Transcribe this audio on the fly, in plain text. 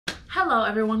Hello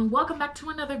everyone, welcome back to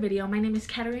another video. My name is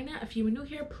Catarina. If you are new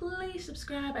here, please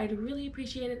subscribe. I'd really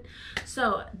appreciate it.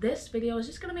 So this video is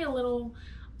just gonna be a little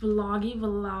vloggy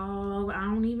vlog. I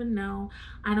don't even know.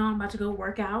 I know I'm about to go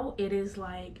work out.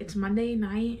 It's Monday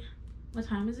night. What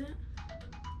time is it?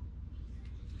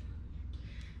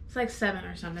 It's like 7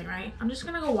 or something, right? I'm just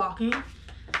gonna go walking,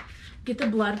 get the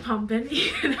blood pumping,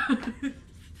 you know.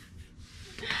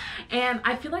 And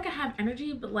I feel like I have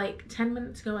energy, but like 10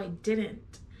 minutes ago I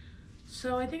didn't.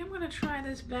 So I think I'm gonna try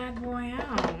this bad boy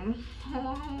out.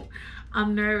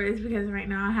 I'm nervous because right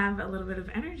now I have a little bit of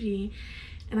energy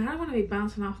and I don't want to be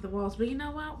bouncing off the walls, but you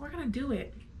know what? We're gonna do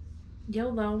it.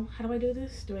 YOLO. How do I do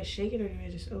this? Do I shake it or do I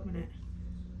just open it?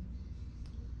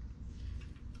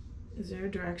 Is there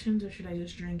directions or should I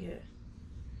just drink it?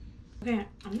 Okay,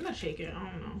 I'm gonna shake it. I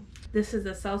don't know. This is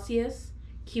the Celsius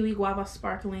Kiwi Guava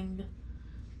Sparkling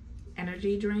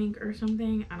Energy Drink or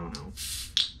something. I don't know.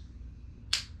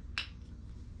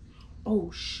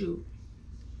 Oh shoot.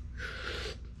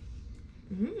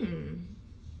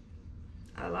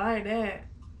 I like that.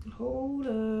 Hold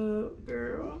up,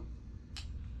 girl.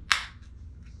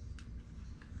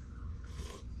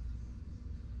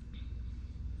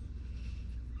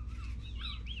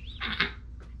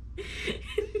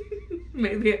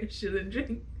 Maybe I shouldn't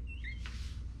drink.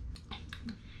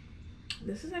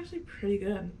 This is actually pretty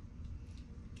good.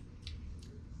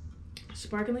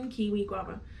 Sparkling kiwi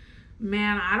guava.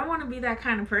 Man, I don't want to be that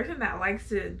kind of person that likes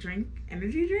to drink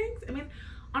energy drinks. I mean,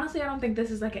 honestly, I don't think this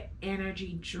is like an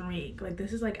energy drink. Like,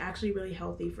 this is like actually really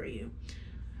healthy for you.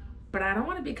 But I don't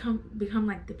want to become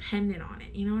like dependent on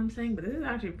it. You know what I'm saying? But this is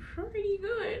actually pretty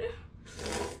good.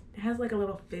 It has like a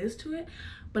little fizz to it,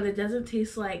 but it doesn't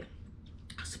taste like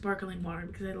sparkling water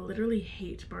because I literally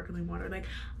hate sparkling water. Like,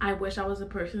 I wish I was a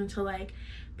person to like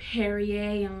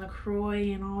Perrier and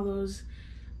LaCroix and all those,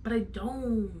 but I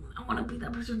don't. I want to be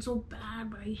that person so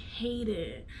bad, but I hate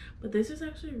it. But this is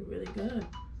actually really good.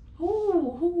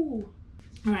 Ooh.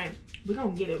 All right, we're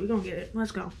gonna get it. We're gonna get it. Let's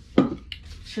go.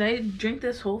 Should I drink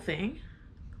this whole thing?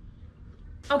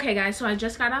 Okay, guys, so I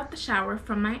just got out the shower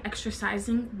from my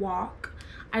exercising walk.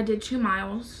 I did 2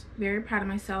 miles. Very proud of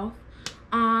myself.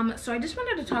 So I just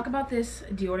wanted to talk about this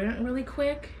deodorant really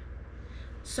quick.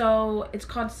 So it's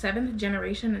called 7th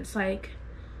Generation. It's like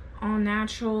all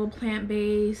natural,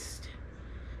 plant-based,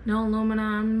 no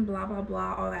aluminum, blah blah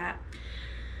blah, all that.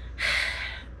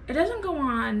 It doesn't go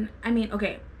on. I mean,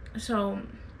 okay, so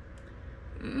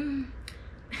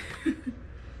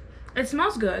it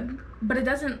smells good, but it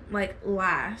doesn't like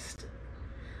last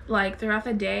like throughout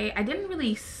the day. I didn't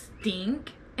really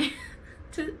stink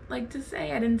to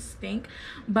say I didn't stink,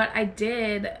 but I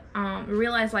did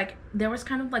realize like there was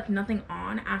kind of like nothing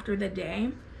on after the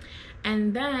day.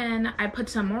 And then I put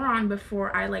some more on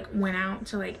before I like went out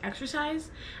to like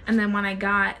exercise, and then when I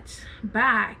got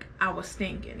back I was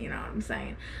stinking, you know what I'm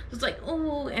saying? So it's like,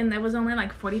 oh, and it was only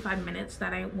like 45 minutes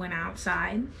that I went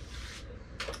outside.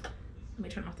 Let me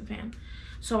turn off the fan.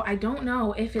 So I don't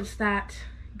know if it's that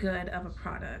good of a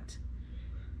product,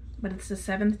 but it's the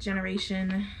 7th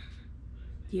Generation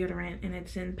deodorant and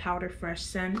it's in powder fresh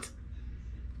scent.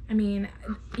 I mean,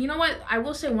 you know what? I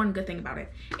will say one good thing about it.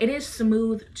 It is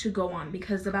smooth to go on,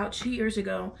 because about 2 years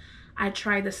ago, I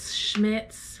tried the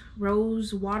Schmidt's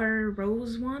Rose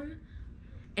one,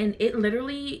 and it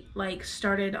literally like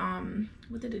started,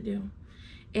 what did it do?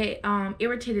 It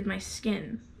irritated my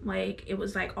skin. Like, it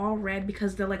was like all red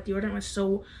because the like deodorant was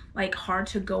so like hard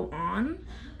to go on.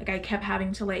 Like, I kept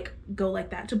having to like go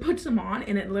like that to put some on,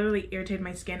 and it literally irritated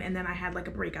my skin, and then I had like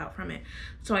a breakout from it.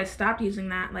 So I stopped using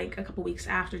that like a couple weeks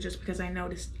after, just because I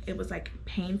noticed it was like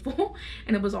painful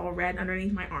and it was all red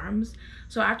underneath my arms.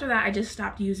 So after that, I just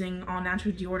stopped using all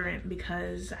natural deodorant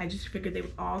because I just figured they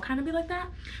would all kind of be like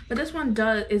that. But this one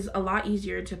is a lot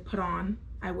easier to put on,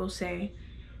 I will say.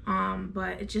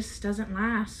 But it just doesn't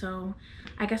last, so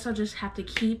I guess I'll just have to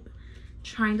keep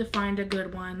trying to find a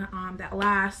good one that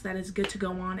lasts, that is good to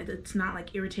go on. It's not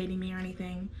like irritating me or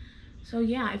anything. So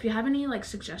yeah, if you have any like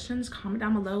suggestions, comment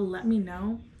down below, let me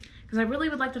know, because I really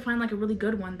would like to find like a really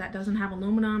good one that doesn't have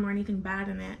aluminum or anything bad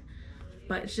in it.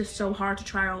 But it's just so hard to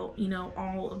try all, you know,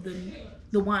 all of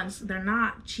the ones. They're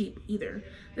not cheap either.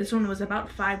 This one was about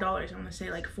 $5. I want to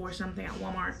say like 4 something at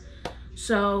Walmart.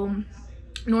 So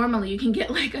normally you can get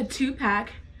like a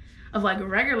 2-pack of like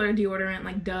regular deodorant,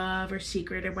 like Dove or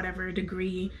Secret or whatever,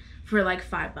 Degree, for like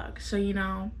 $5. So, you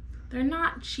know, they're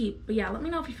not cheap. But yeah, let me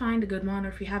know if you find a good one, or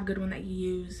if you have a good one that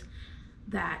you use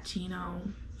that, you know,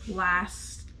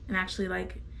 lasts and actually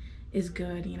like is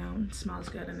good, you know, and smells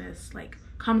good and is like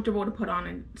comfortable to put on,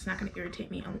 and it's not going to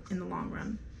irritate me in the long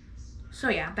run. So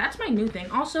yeah, that's my new thing.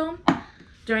 Also,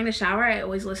 during the shower, I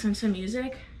always listen to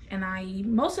music. and I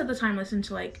most of the time listen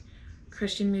to like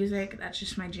Christian music. That's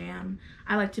just my jam.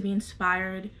 I like to be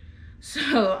inspired.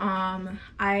 So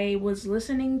I was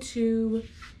listening to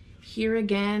Here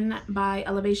Again by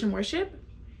Elevation Worship.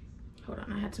 Hold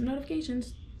on, I had some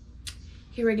notifications.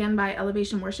 Here Again by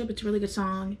Elevation Worship. It's a really good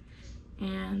song.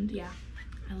 And yeah,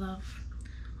 I love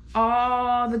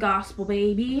all the gospel,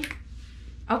 baby.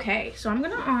 Okay, so I'm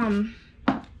gonna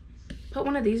put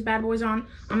one of these bad boys on.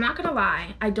 I'm not gonna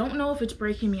lie, I don't know if it's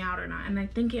breaking me out or not, and I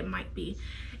think it might be.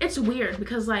 It's weird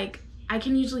because like I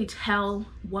can usually tell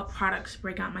what products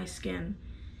break out my skin,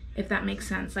 if that makes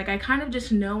sense. Like I kind of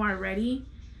just know already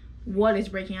what is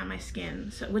breaking out my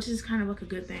skin, so which is kind of like a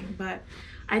good thing. But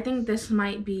I think this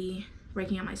might be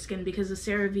breaking out my skin because the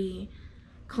CeraVe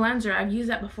cleanser, I've used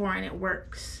that before and it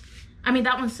works. I mean,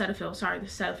 that one's Cetaphil, sorry, the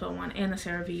Cetaphil one and the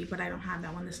CeraVe, but I don't have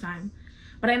that one this time.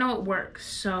 But I know it works,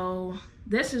 so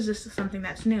this is just something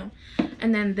that's new.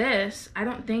 And then this, I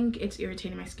don't think it's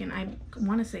irritating my skin. I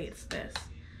want to say it's this.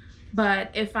 But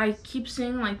if I keep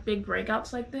seeing like big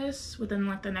breakouts like this within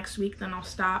like the next week, then I'll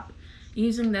stop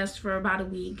using this for about a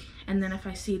week. And then if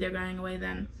I see they're going away,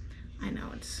 then I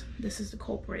know this is the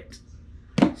culprit.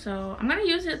 So I'm gonna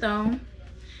use it though.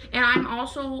 And I'm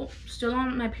also still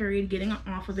on my period, getting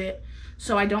off of it.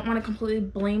 So I don't want to completely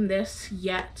blame this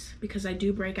yet because I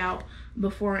do break out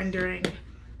before and during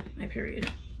my period.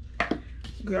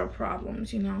 Girl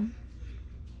problems, you know.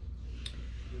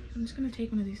 I'm just gonna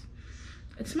take one of these.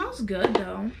 It smells good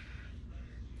though.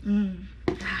 I'm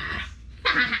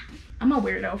a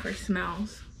weirdo for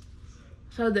smells.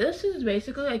 So this is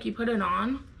basically like you put it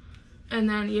on and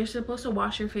then you're supposed to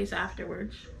wash your face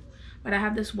afterwards. But I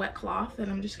have this wet cloth that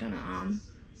I'm just gonna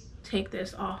take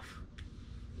this off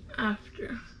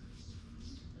after.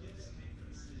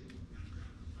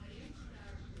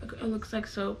 It looks like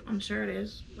soap. I'm sure it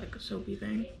is like a soapy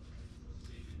thing.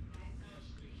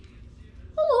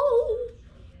 Ooh.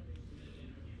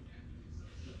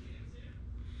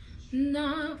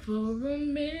 Not for a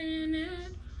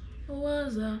minute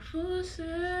was I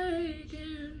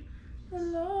forsaken. The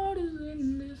Lord is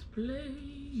in this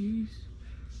place.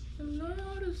 The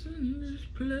Lord is in this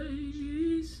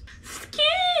place.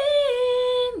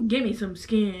 Skin! Give me some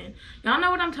skin. Y'all know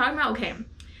what I'm talking about? Okay.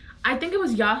 I think it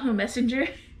was Yahoo Messenger.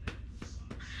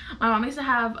 My mom used to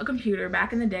have a computer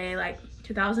back in the day, like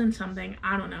 2000 something.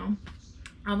 I don't know.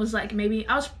 I was like, maybe,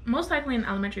 I was most likely in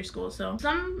elementary school. So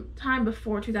sometime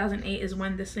before 2008 is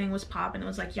when this thing was popping. It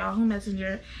was like Yahoo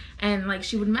Messenger. And like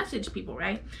she would message people,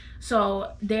 right?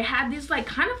 So they had these like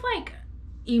kind of like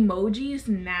emojis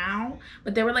now,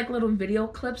 but they were like little video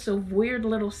clips of weird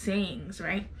little sayings,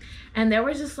 right? And there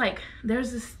was just like,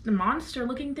 there's this monster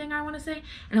looking thing, I want to say,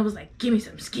 and it was like, give me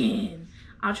some skin.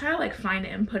 I'll try to like find it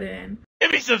and put it in.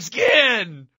 Give me some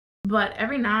skin! But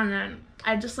every now and then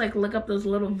I just like look up those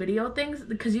little video things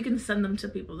because you can send them to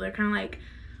people. They're kind of like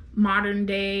modern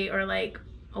day or like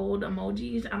old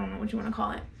emojis. I don't know what you want to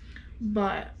call it.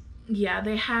 But yeah,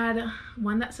 they had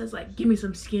one that says like, give me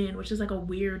some skin, which is like a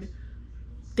weird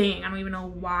thing. I don't even know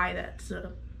why that's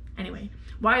anyway,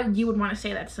 why you would want to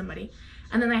say that to somebody.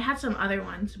 And then I had some other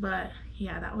ones, but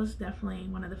yeah, that was definitely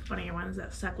one of the funnier ones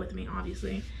that stuck with me,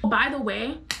 obviously. By the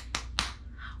way,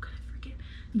 how could I forget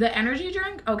the energy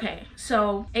drink? Okay,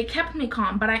 so it kept me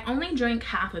calm, but I only drank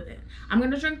half of it. I'm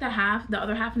gonna drink the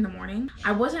other half in the morning.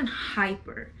 I wasn't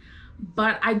hyper,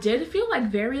 but I did feel like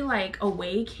very like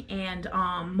awake and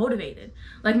motivated.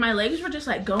 Like my legs were just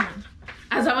like going.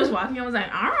 As I was walking, I was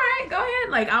like, all right, go ahead.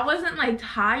 Like I wasn't like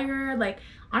tired. Like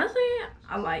honestly,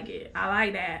 I like it. I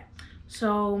like that.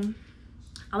 So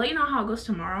I'll let you know how it goes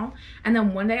tomorrow. And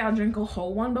then one day I'll drink a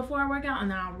whole one before I work out,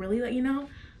 and then I'll really let you know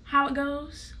how it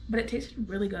goes. But it tasted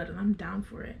really good and I'm down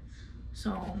for it.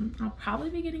 So I'll probably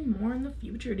be getting more in the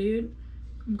future, dude.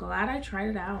 I'm glad I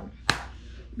tried it out.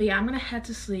 But yeah, I'm gonna head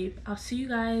to sleep. I'll see you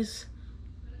guys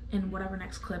in whatever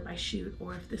next clip I shoot,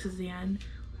 or if this is the end.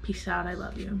 Peace out. I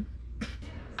love you.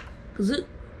 Zoop.